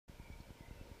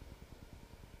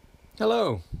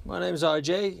Hello, my name is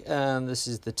RJ and this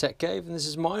is the Tech Cave, and this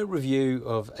is my review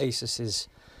of Asus's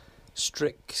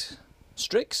Strix,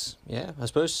 yeah, I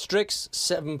suppose, Strix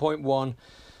 7.1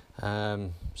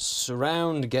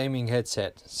 surround gaming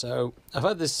headset. So I've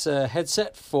had this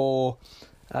headset for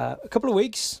a couple of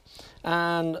weeks,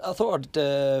 and I thought I'd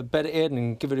bed it in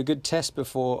and give it a good test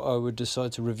before I would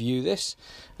decide to review this.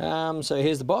 So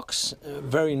here's the box,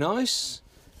 very nice.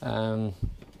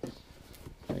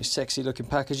 Very sexy looking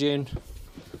packaging.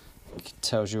 It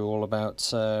tells you all about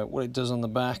what it does on the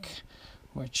back,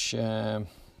 which it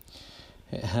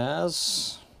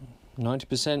has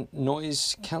 90%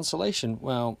 noise cancellation.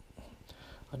 Well,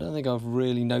 I don't think I've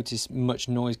really noticed much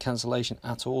noise cancellation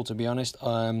at all, to be honest.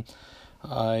 I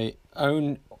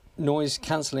own noise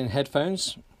cancelling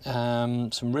headphones,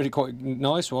 some really quite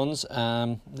nice ones.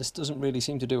 This doesn't really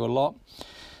seem to do a lot.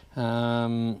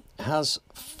 Has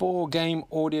 4 game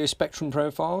audio spectrum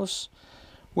profiles,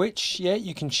 which, yeah,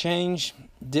 you can change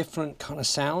different kind of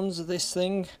sounds of this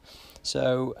thing.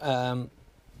 So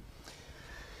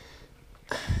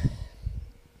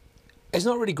it's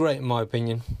not really great in my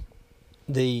opinion,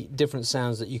 the different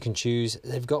sounds that you can choose.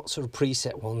 They've got sort of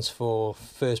preset ones for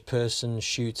first person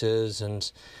shooters and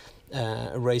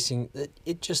racing.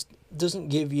 It just doesn't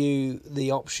give you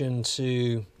the option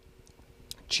to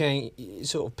change,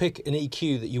 sort of pick an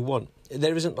EQ that you want.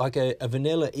 There isn't like a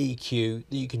vanilla EQ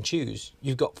that you can choose.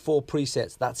 You've got 4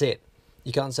 presets, that's it.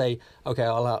 You can't say, okay,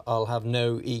 I'll have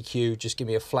no EQ, just give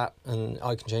me a flat and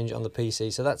I can change it on the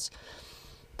PC. So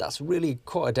that's really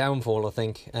quite a downfall, I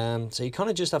think. So you kind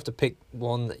of just have to pick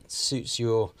one that suits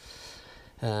your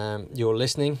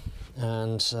listening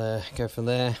and go from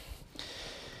there.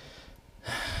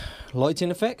 Lighting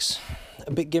effects,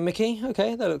 a bit gimmicky.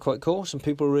 Okay, they look quite cool. Some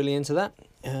people are really into that.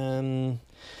 And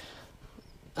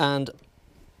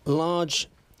large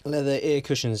leather ear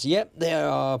cushions. Yep, they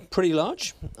are pretty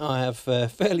large. I have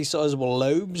fairly sizable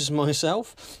lobes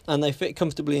myself, and they fit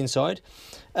comfortably inside.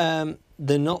 They're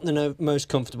not the most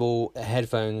comfortable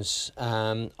headphones.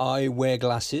 I wear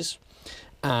glasses,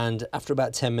 and after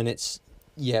about 10 minutes,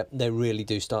 yeah, they really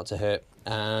do start to hurt.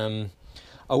 I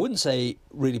wouldn't say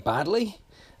really badly,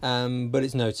 but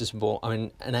it's noticeable. I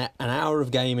mean, an hour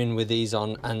of gaming with these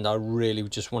on, and I really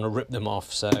just want to rip them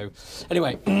off. So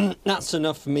anyway, that's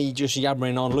enough for me just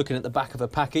yabbering on, looking at the back of a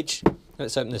package.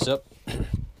 Let's open this up.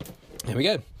 Here we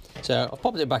go. So I've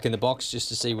popped it back in the box just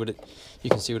to see you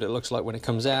can see what it looks like when it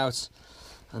comes out.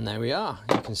 And there we are.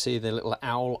 You can see the little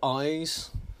owl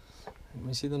eyes. Can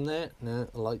you see them there? No,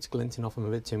 the light's glinting off them a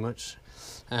bit too much.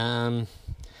 And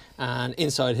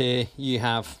inside here you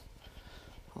have,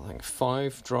 I think,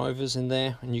 5 drivers in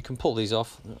there, and you can pull these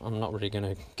off. I'm not really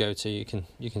going to go to, you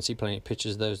can see plenty of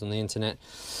pictures of those on the internet.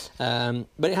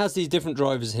 But it has these different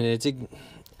drivers in here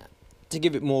to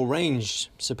give it more range,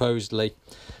 supposedly.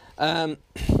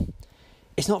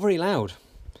 It's not very loud.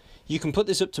 You can put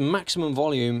this up to maximum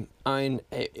volume. I mean,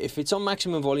 if it's on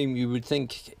maximum volume, you would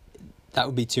think that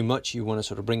would be too much. You want to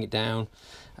sort of bring it down,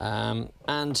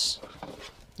 and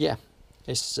yeah,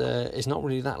 it's not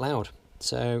really that loud.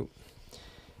 So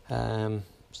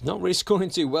it's not really scoring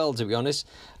too well, to be honest.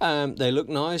 They look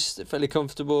nice, they're fairly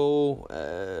comfortable,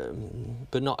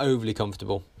 but not overly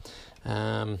comfortable.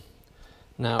 Now,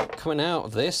 coming out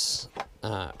of this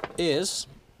is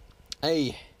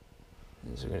a,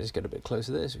 so we're going to just get a bit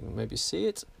closer there so we can maybe see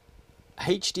it,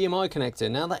 HDMI connector.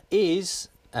 Now that is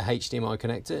a HDMI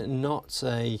connector, not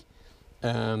a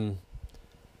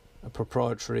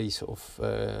proprietary sort of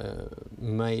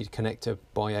made connector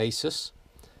by Asus.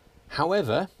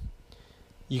 However,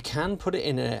 you can put it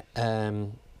in a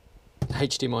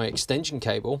HDMI extension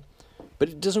cable, but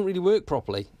it doesn't really work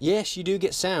properly. Yes, you do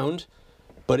get sound,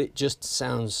 but it just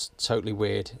sounds totally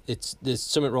weird. There's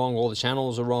something wrong, all the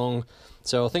channels are wrong.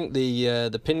 So I think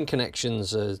the pin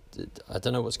connections, I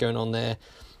don't know what's going on there.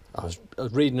 I was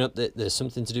reading up that there's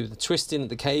something to do with the twisting of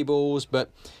the cables, but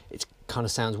it kind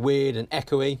of sounds weird and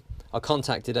echoey. I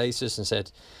contacted Asus and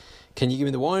said, can you give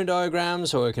me the wiring diagram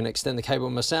so I can extend the cable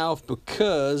myself,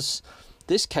 because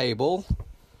this cable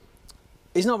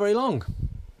is not very long.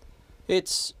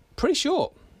 It's pretty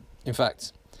short, in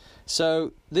fact.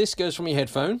 So this goes from your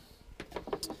headphone,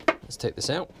 let's take this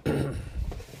out,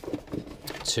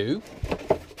 to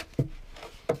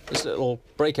this little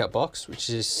breakout box, which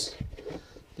is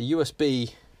the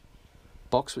USB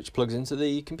box which plugs into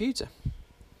the computer.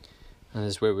 And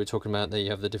this is where we're talking about that you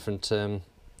have the different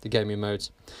the gaming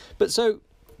modes. But so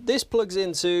this plugs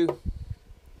into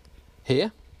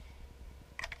here.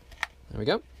 There we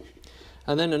go.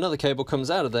 And then another cable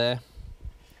comes out of there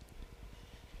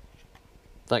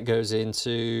that goes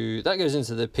into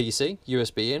the PC,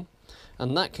 USB in,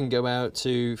 and that can go out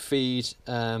to feed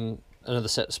another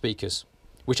set of speakers,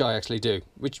 which I actually do,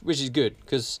 which is good,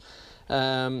 because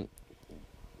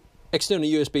external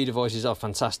USB devices are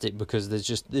fantastic because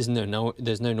there's no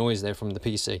noise there from the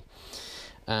PC,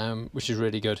 which is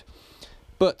really good.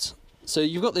 But so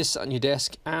you've got this on your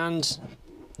desk, and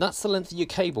that's the length of your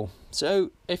cable.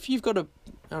 So if you've got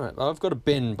I've got a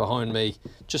bin behind me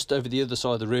just over the other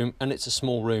side of the room, and it's a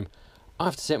small room, I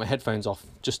have to take my headphones off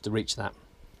just to reach that.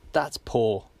 That's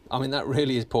poor. I mean, that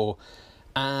really is poor.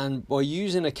 And by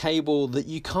using a cable that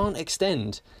you can't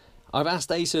extend, I've asked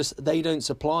Asus, they don't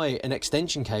supply an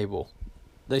extension cable.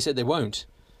 They said they won't.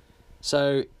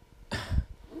 So,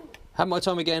 have my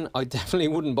time again, I definitely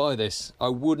wouldn't buy this. I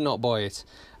would not buy it.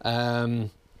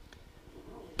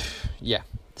 Yeah,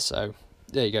 so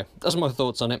there you go. That's my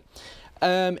thoughts on it.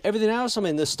 Everything else, I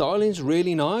mean, the styling's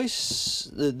really nice.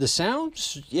 The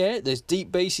sounds, yeah, there's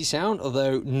deep bassy sound,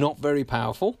 although not very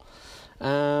powerful.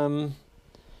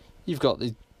 You've got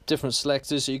the different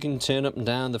selectors, so you can turn up and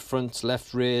down the front,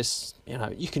 left, rear. You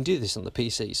know, you can do this on the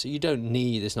PC, so you don't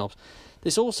need this knob.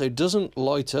 This also doesn't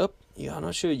light up. Yeah, I'm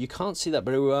not sure. You can't see that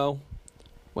very well.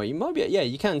 Well, you might be. Yeah,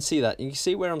 you can see that. You can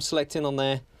see where I'm selecting on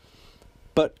there.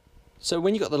 But so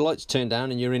when you got the lights turned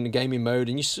down and you're in the gaming mode,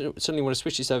 and you suddenly want to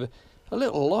switch this over, a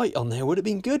little light on there would have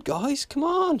been good, guys. Come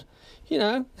on, you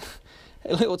know,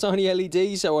 a little tiny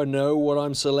LED so I know what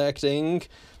I'm selecting.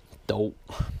 Don't.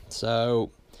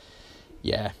 So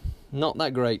yeah, not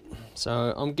that great.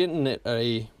 So I'm getting it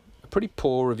a pretty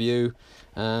poor review.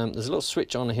 There's a little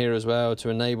switch on here as well to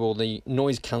enable the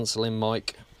noise cancelling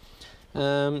mic.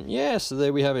 Yeah, so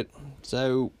there we have it.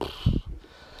 So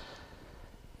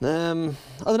I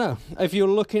don't know, if you're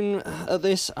looking at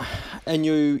this and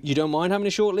you don't mind having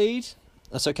a short lead,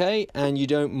 that's okay, and you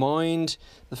don't mind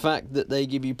the fact that they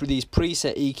give you these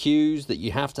preset EQs that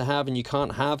you have to have and you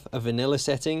can't have a vanilla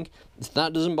setting, if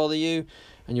that doesn't bother you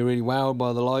and you're really wowed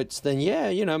by the lights, then yeah,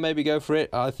 you know, maybe go for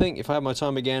it. I think if I had my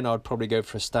time again, I'd probably go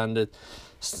for a standard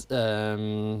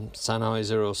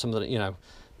Sennheiser or something, you know,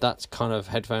 that kind of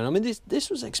headphone. I mean, this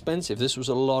was expensive. This was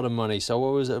a lot of money, so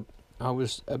I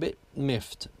was a bit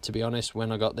miffed, to be honest,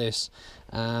 when I got this,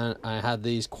 and I had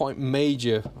these quite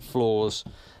major flaws.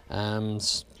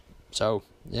 So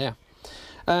yeah.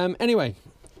 Anyway,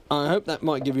 I hope that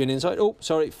might give you an insight. Oh,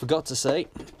 sorry, forgot to say,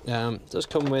 it does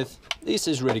come with, this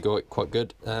is really quite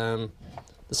good. The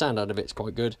sound out of it's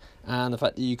quite good, and the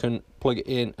fact that you can plug it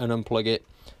in and unplug it,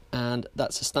 and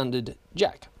that's a standard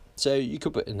jack. So you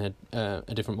could put in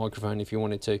a different microphone if you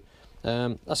wanted to.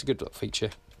 That's a good little feature,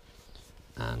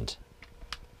 and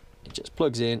it just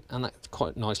plugs in, and that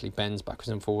quite nicely bends backwards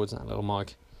and forwards, that little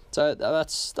mic. So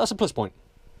that's a plus point.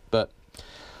 But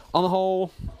on the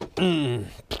whole,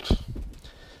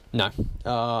 no,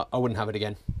 I wouldn't have it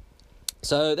again.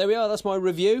 So there we are, that's my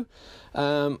review.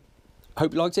 Hope you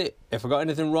liked it. If I got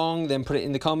anything wrong, then put it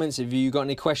in the comments. If you got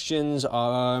any questions,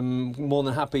 I'm more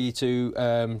than happy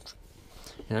to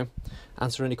you know,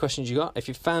 answer any questions you got. If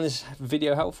you found this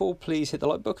video helpful, please hit the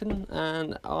like button,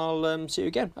 and I'll see you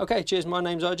again. Okay, cheers, my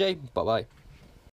name's RJ, bye bye.